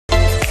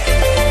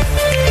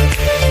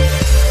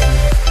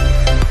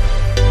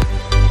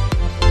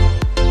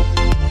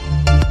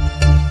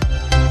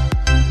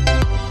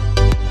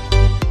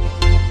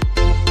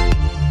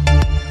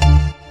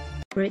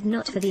it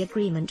not for the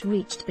agreement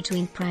reached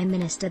between Prime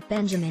Minister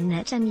Benjamin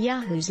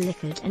Netanyahu's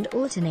Likud and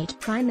alternate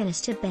Prime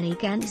Minister Benny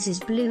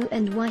Gantz's Blue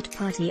and White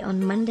Party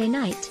on Monday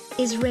night,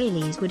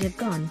 Israelis would have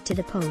gone to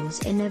the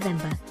polls in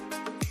November.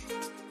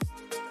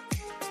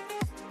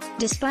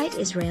 Despite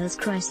Israel's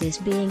crisis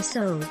being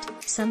solved,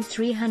 some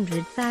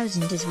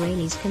 300,000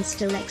 Israelis can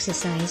still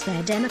exercise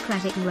their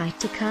democratic right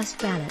to cast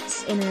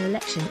ballots in an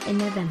election in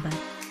November.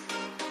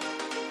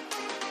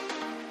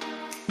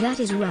 That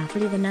is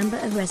roughly the number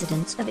of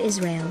residents of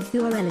Israel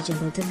who are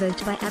eligible to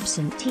vote by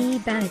absentee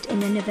ballot in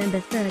the November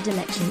 3rd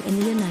election in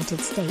the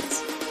United States.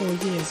 4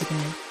 years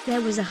ago,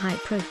 there was a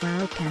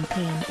high-profile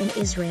campaign in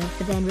Israel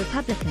for then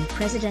Republican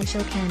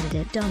presidential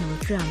candidate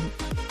Donald Trump.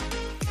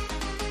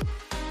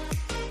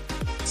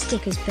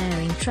 Stickers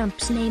bearing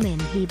Trump's name in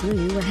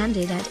Hebrew were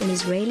handed out in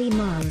Israeli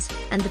malls,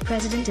 and the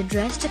president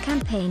addressed a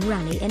campaign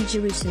rally in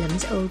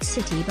Jerusalem's Old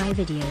City by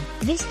video.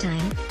 This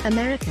time,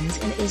 Americans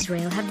in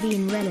Israel have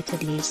been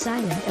relatively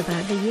silent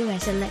about the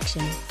US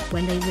election,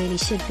 when they really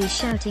should be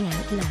shouting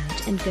out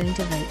loud and going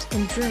to vote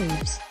in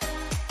droves.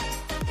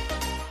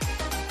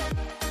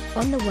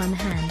 On the one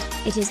hand,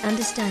 it is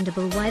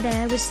understandable why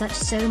there was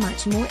so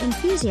much more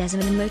enthusiasm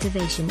and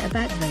motivation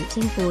about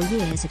voting 4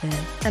 years ago.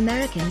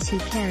 Americans who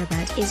care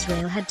about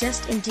Israel had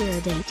just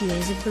endured 8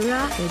 years of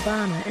Barack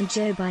Obama and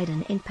Joe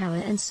Biden in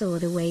power and saw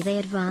the way they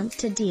advanced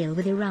to deal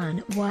with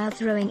Iran while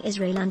throwing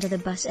Israel under the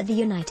bus at the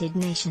United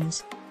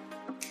Nations.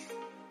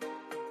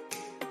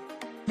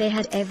 They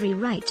had every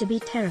right to be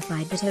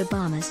terrified that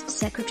Obama's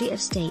Secretary of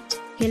State,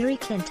 Hillary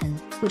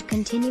Clinton, would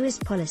continue his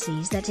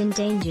policies that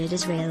endangered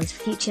Israel's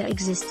future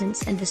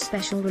existence and the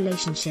special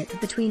relationship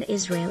between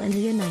Israel and the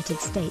United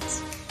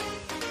States.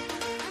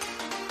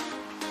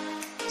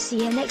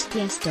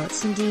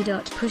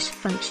 cnxps.snd.push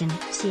function,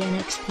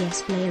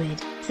 cnxps Blairid,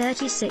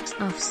 36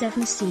 off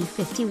 7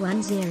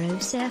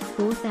 C510 Sef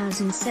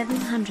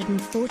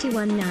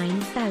 4741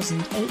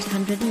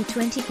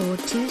 9824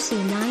 2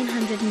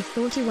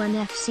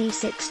 C941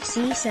 FC6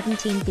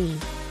 C17B.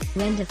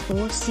 Render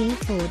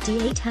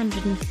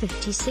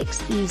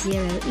 4C4D856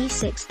 E0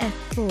 E6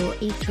 F4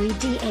 E3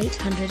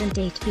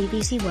 D808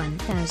 BBC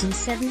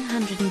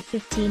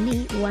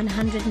 1715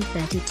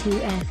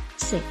 E132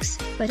 F6.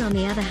 But on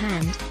the other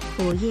hand,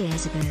 4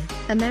 years ago,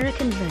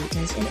 American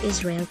voters in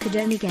Israel could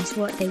only guess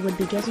what they would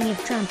be getting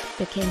if Trump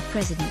became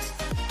president.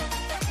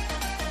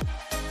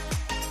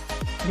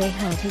 They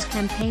heard his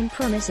campaign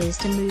promises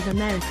to move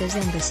America's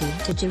embassy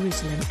to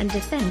Jerusalem and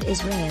defend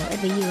Israel at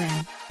the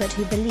UN, but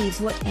who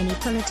believes what any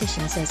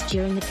politician says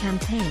during the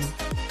campaign?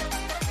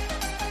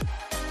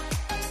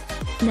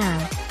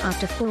 Now,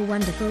 after 4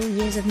 wonderful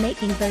years of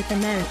making both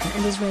America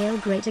and Israel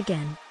great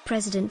again,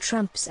 President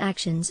Trump's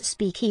actions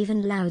speak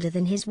even louder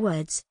than his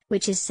words,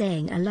 which is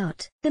saying a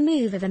lot. The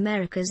move of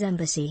America's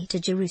embassy to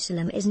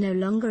Jerusalem is no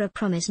longer a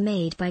promise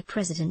made by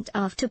president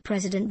after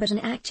president but an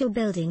actual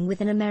building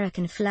with an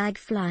American flag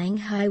flying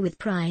high with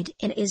pride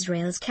in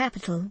Israel's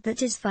capital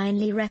that is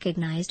finally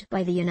recognized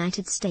by the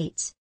United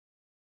States.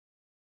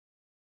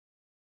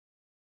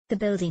 The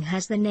building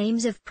has the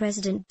names of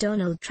President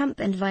Donald Trump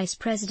and Vice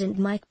President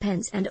Mike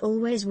Pence and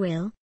always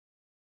will.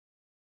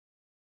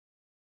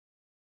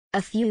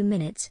 A few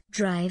minutes'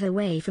 drive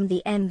away from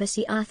the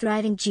embassy are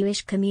thriving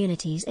Jewish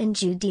communities in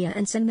Judea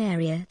and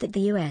Samaria that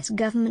the U.S.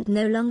 government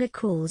no longer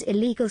calls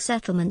illegal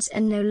settlements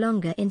and no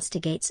longer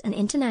instigates an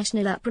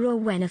international uproar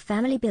when a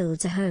family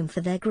builds a home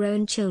for their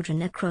grown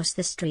children across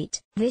the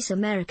street. This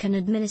American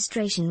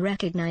administration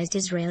recognized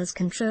Israel's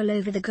control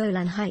over the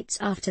Golan Heights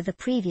after the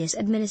previous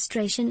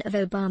administration of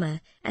Obama,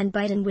 and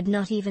Biden would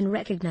not even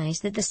recognize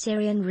that the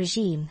Syrian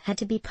regime had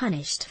to be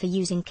punished for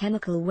using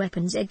chemical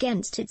weapons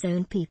against its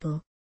own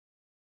people.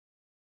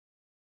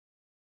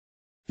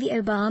 The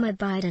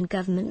Obama-Biden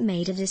government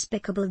made a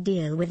despicable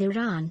deal with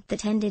Iran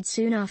that ended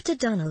soon after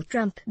Donald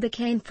Trump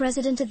became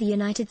President of the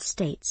United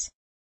States.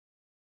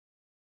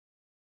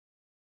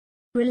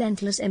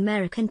 Relentless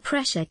American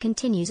pressure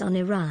continues on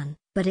Iran,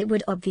 but it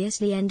would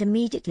obviously end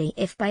immediately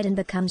if Biden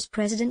becomes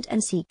president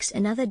and seeks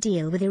another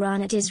deal with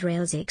Iran at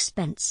Israel's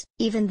expense.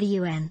 Even the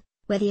UN,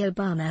 where the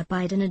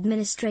Obama-Biden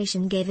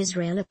administration gave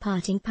Israel a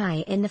parting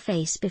pie in the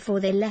face before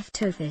they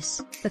left office,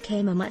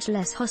 became a much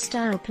less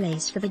hostile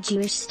place for the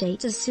Jewish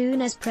state as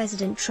soon as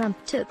President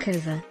Trump took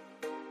over.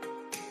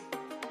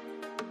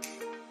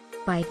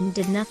 Biden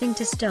did nothing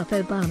to stop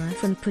Obama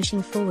from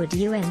pushing forward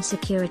UN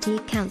Security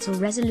Council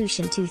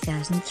Resolution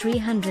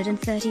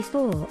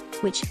 2334,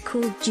 which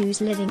called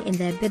Jews living in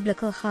their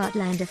biblical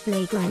heartland a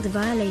flagrant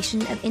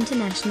violation of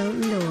international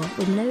law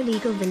with no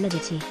legal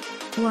validity.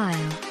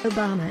 While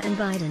Obama and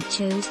Biden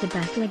chose the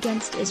battle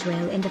against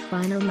Israel in the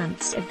final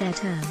months of their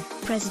term,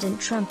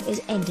 President Trump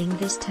is ending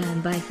this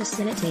term by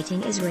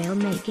facilitating Israel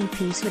making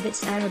peace with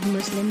its Arab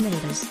Muslim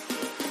neighbors.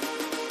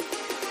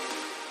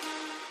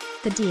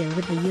 The deal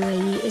with the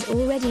UAE is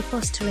already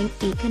fostering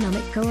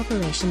economic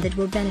cooperation that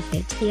will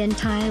benefit the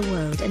entire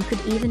world and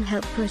could even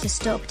help put a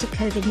stop to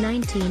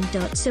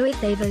COVID-19. So if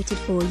they voted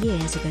 4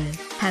 years ago,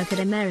 how could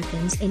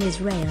Americans in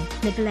Israel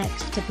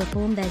neglect to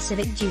perform their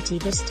civic duty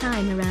this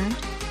time around?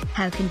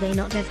 How can they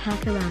not have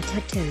Hakarat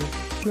HaTov?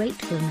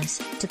 gratefulness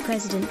to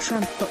President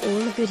Trump for all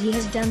the good he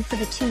has done for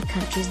the two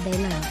countries they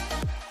love.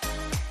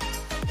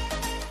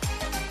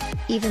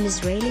 Even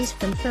Israelis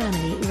from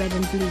firmly red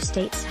and blue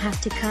states have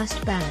to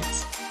cast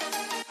ballots.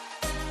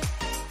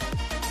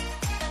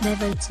 Their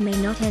votes may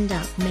not end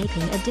up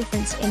making a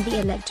difference in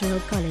the Electoral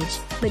College,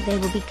 but they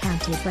will be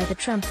counted by the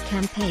Trump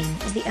campaign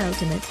as the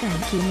ultimate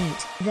thank you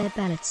note. Their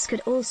ballots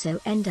could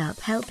also end up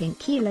helping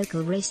key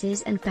local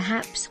races and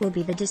perhaps will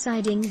be the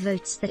deciding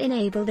votes that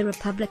enable the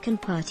Republican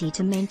Party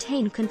to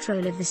maintain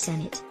control of the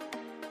Senate.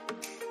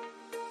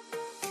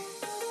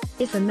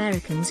 If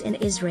Americans in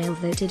Israel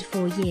voted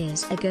 4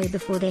 years ago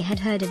before they had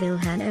heard of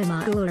Ilhan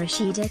Omar or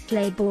Rashida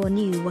Tlaib or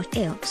knew what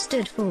ILP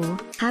stood for,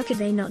 how could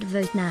they not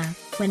vote now,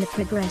 when the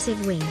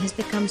progressive wing has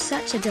become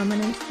such a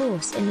dominant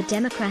force in the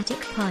Democratic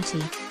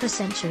Party? For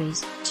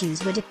centuries,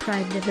 Jews were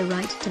deprived of the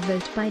right to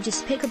vote by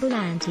despicable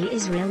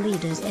anti-Israel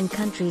leaders in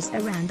countries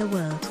around the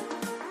world.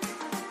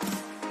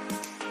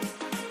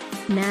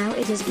 Now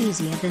it is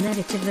easier than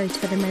ever to vote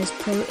for the most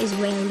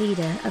pro-Israel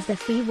leader of the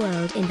free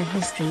world in the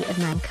history of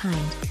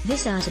mankind.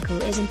 This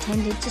article is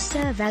intended to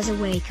serve as a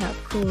wake-up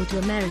call to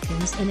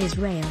Americans in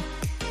Israel.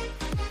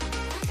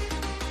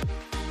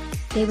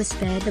 They were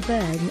spared the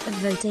burden of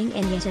voting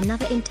in yet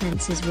another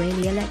intense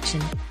Israeli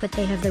election, but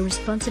they have the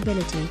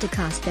responsibility to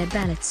cast their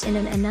ballots in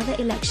another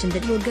election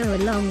that will go a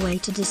long way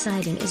to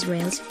deciding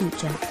Israel's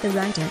future. The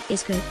writer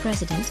is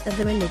co-president of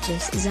the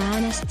Religious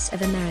Zionists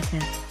of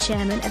America,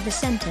 chairman of the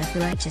Center for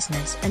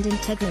Righteousness and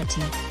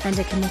Integrity, and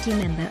a committee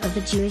member of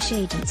the Jewish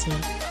Agency.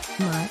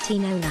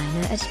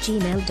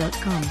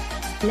 martinoliner@gmail.com.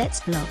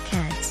 Let's block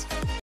ads.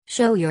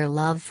 Show your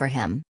love for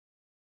him.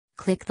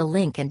 Click the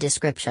link in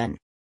description.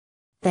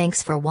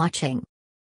 Thanks for watching.